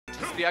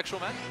the actual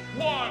match.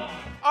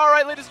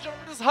 Alright, ladies and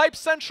gentlemen, this is Hype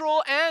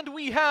Central, and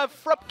we have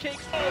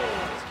Frupcakes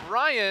versus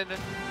Ryan.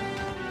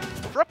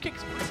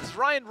 Frupcakes versus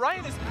Ryan.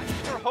 Ryan is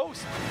actually our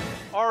host,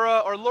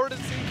 our Lord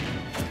and Savior,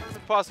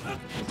 if possible.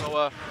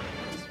 So,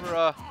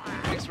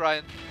 thanks,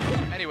 Ryan.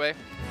 Anyway,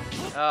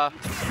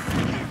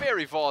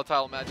 very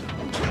volatile matchup.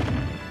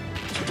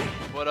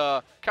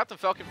 But Captain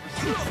Falcon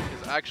versus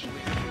is actually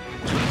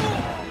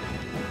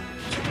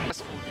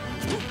successful.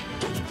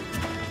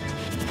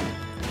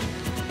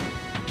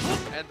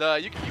 And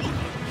you can use it.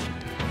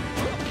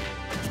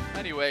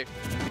 Anyway,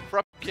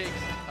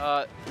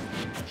 Frupcakes,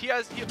 he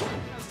has a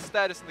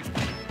status in the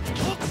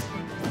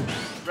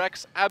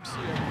Rex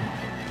absolutely.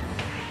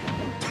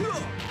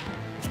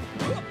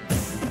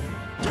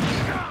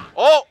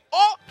 Oh!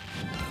 Oh!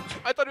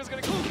 I thought he was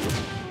gonna go.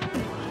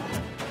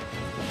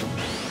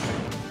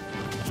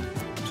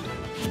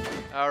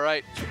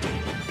 Alright.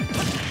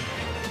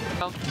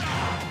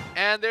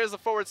 And there's a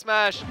forward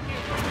smash.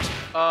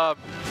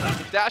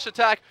 Dash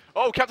attack.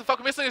 Oh, Captain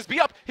Falcon missing his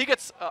B up. He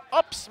gets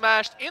up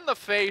smashed in the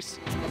face,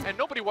 and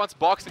nobody wants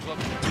boxing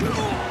gloves.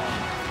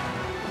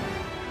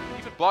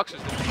 Even boxers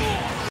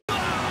didn't.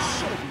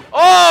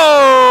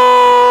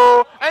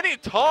 Oh! And he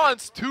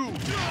taunts too.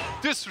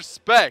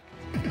 Disrespect.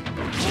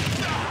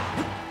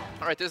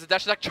 All right, there's a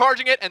dash attack,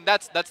 charging it, and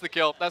that's the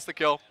kill. That's the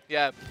kill.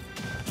 Yeah.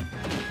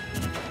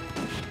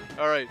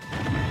 All right.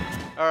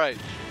 All right.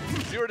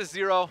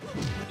 0-0.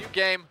 New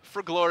game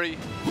for glory.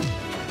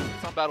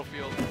 It's on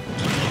Battlefield.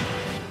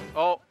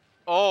 Oh.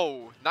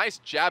 Oh, nice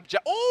jab.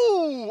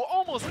 Oh,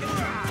 almost.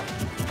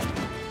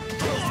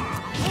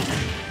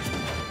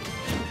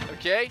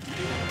 Okay.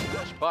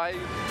 Dash by.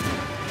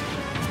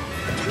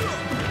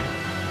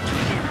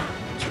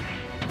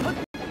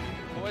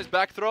 Boys,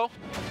 back throw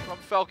from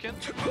Falcon.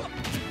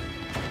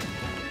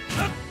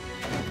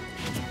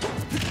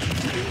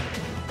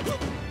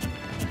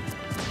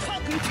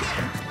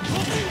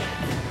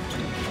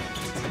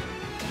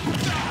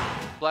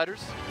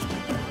 Bladders.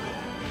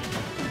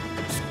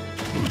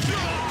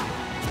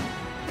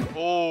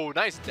 Oh,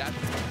 nice dash.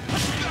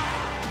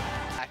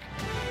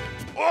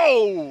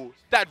 Oh,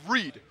 that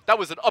read. That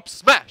was an up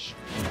smash.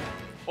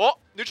 Oh,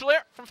 neutral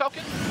air from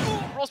Falcon.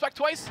 Rolls back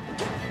twice.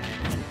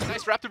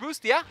 Nice raptor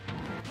boost, yeah.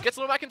 Gets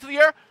Little Mac into the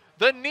air.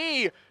 The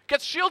knee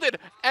gets shielded.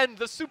 And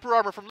the super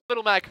armor from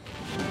Little Mac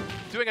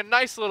doing a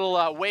nice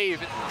little wave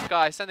into the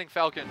sky, sending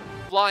Falcon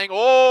flying.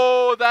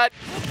 Oh, that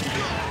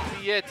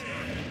be it.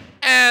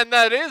 And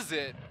that is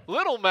it.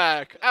 Little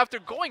Mac, after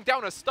going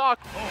down a stock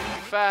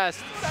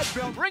fast,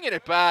 bringing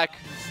it back.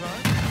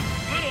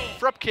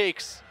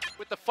 Frupcakes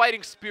with the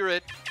fighting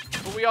spirit,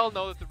 but we all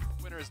know that the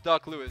winner is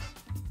Doc Lewis.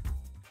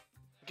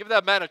 Give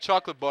that man a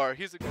chocolate bar.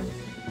 He's a good.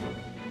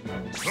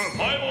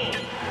 Survival.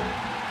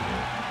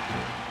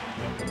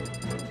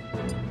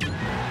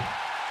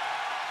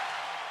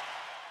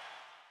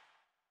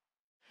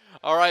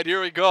 All right,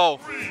 here we go.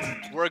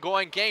 We're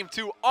going game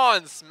 2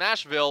 on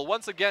Smashville.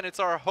 Once again, it's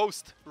our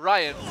host,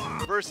 Ryan,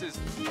 versus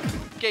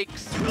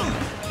Cakes,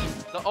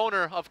 the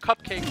owner of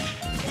Cupcakes.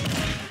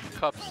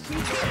 Cups.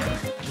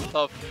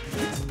 Tough.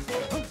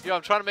 Yo,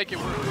 I'm trying to make it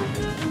work.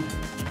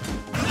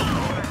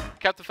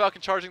 Captain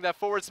Falcon charging that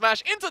forward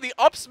smash into the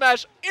up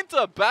smash,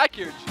 into a back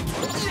air.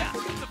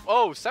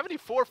 Oh,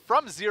 74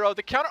 from 0.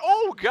 The counter.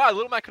 Oh, God,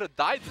 Little Mac could have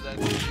died to that.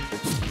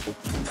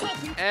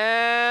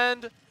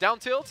 And down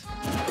tilt.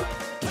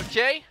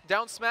 Okay,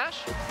 down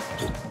smash.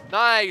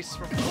 Nice.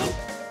 From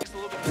takes a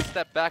little bit of a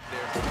step back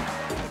there.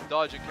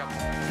 Dodging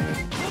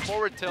Captain.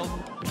 Forward tilt.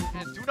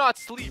 And do not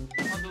sleep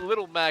on the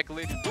Little Mac,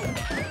 ladies.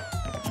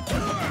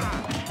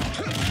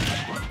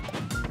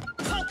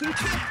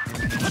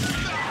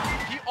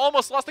 He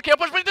almost lost the KO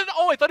punch, but he didn't.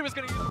 Oh, I thought he was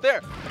going to use it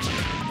there.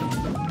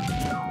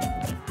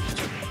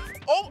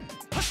 Oh!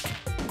 This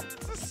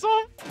is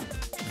so...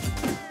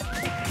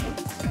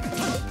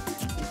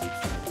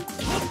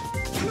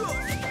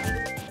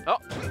 Oh.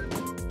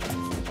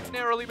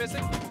 Narrowly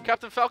missing.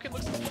 Captain Falcon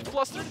looks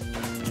flustered.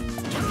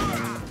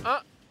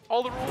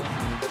 All the rules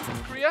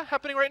Korea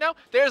happening right now.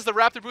 There's the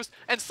raptor boost,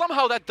 and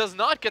somehow that does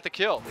not get the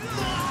kill.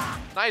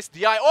 Nice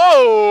DI.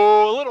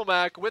 Oh, Little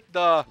Mac with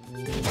the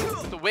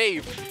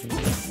wave.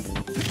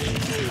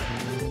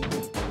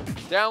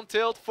 Down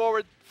tilt,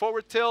 forward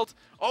tilt.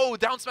 Oh,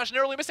 down smash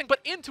narrowly missing, but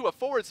into a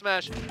forward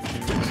smash.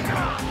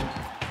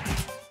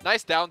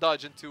 Nice down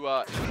dodge into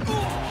oh!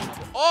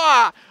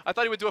 I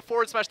thought he would do a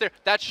forward smash there.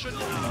 That should.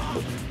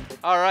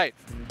 All right.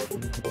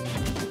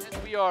 And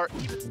we are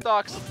even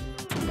stocks.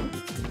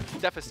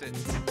 Deficit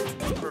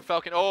for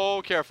Falcon.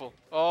 Oh, careful.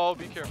 Oh,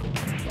 be careful.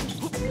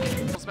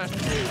 Smash.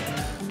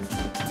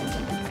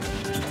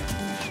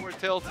 Forward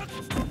tilt.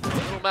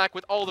 Little Mac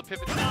with all the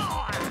pivots.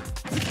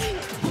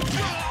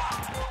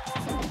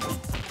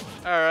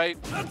 All right.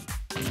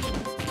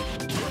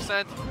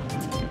 2%.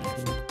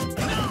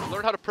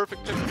 Learn how to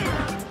perfect pivot.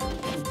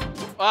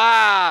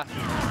 Ah!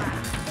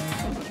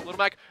 Little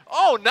Mac.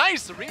 Oh,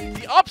 nice!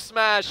 The up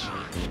smash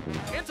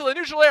into the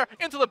neutral air,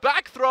 into the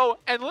back throw,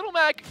 and Little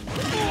Mac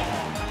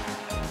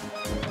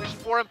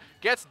for him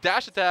gets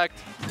dash attacked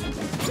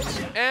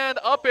and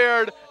up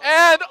aired,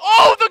 and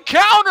oh, the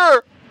counter!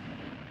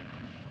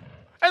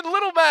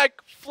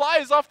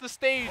 flies off the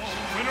stage.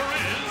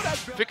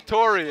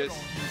 Victorious.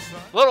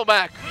 Little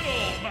Mac.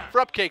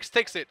 Frupcakes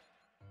takes it.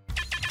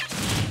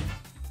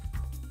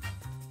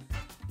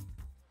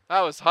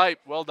 That was hype.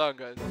 Well done,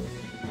 guys.